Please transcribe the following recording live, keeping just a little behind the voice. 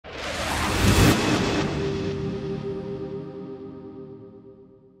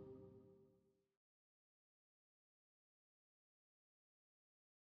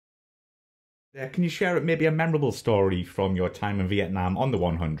Can you share maybe a memorable story from your time in Vietnam on the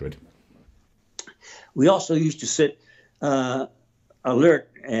 100? We also used to sit uh, alert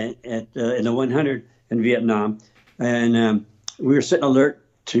in the 100 in Vietnam, and we were sitting alert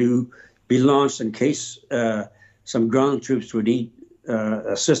to be launched in case some ground troops would need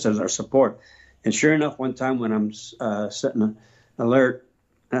assistance or support. And sure enough, one time when I'm sitting alert,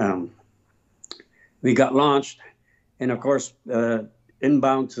 um, we got launched, and of course,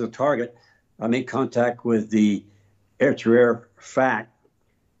 inbound to the target, I made contact with the air-to-air FAC,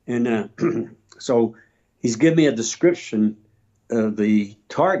 and so he's given me a description of the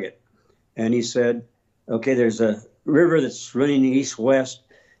target, and he said, "Okay, there's a river that's running east-west,"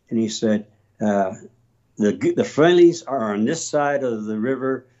 and he said, "The friendlies are on this side of the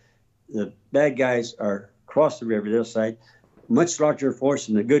river. The bad guys are across the river, this side. Much larger force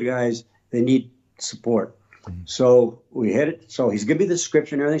than the good guys. They need support." So we headed. So he's giving me the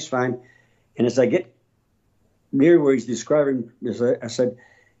description. Everything's fine. And as I get near where he's describing this, I said,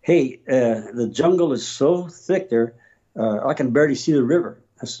 "Hey, the jungle is so thick there, I can barely see the river."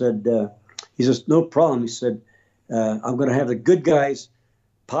 I said, he says, "No problem." He said, "I'm going to have the good guys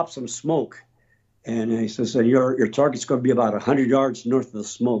pop some smoke." And he says, your target's going to be about 100 yards north of the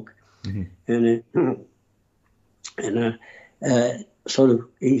smoke." Hmm. And so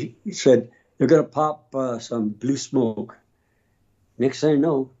he said, "They're going to pop some blue smoke." Next thing I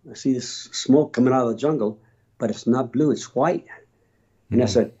know, I see this smoke coming out of the jungle, but it's not blue, it's white. And I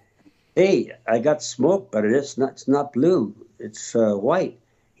said, "Hey, I got smoke, but it's not blue, it's white."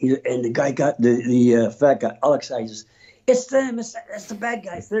 And the guy got, the fat guy, all excited. He says, "It's them, it's the bad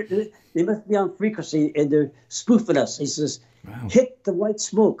guys. They must be on frequency and they're spoofing us." He says, Wow. "Hit the white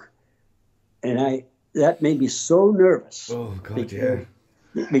smoke." And that made me so nervous. Oh, God, because,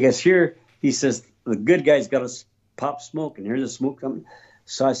 yeah. because here he says, the good guys got to pop smoke, and here's the smoke coming.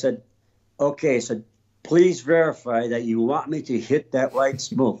 So I said, "Okay," I said, "please verify that you want me to hit that white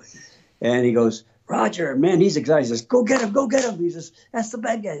smoke." And he goes, "Roger." Man, he's excited. He says, "Go get him, go get him." He says, "That's the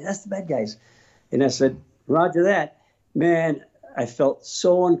bad guys, that's the bad guys." And I said, "Roger that." Man, I felt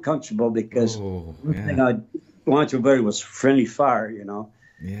so uncomfortable because one Yeah. thing I wanted to avoid was friendly fire, you know.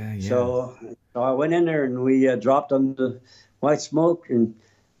 Yeah, yeah. So I went in there and we dropped on the white smoke, and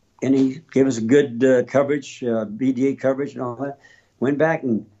he gave us a good coverage, BDA coverage and all that. Went back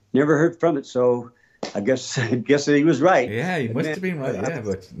and never heard from it. So I guess he was right. Yeah, he But must man, have been right. Yeah,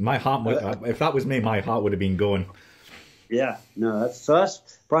 but my heart would, if that was me, my heart would have been going. yeah, no, that's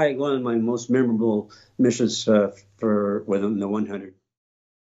probably one of my most memorable missions for within the 100.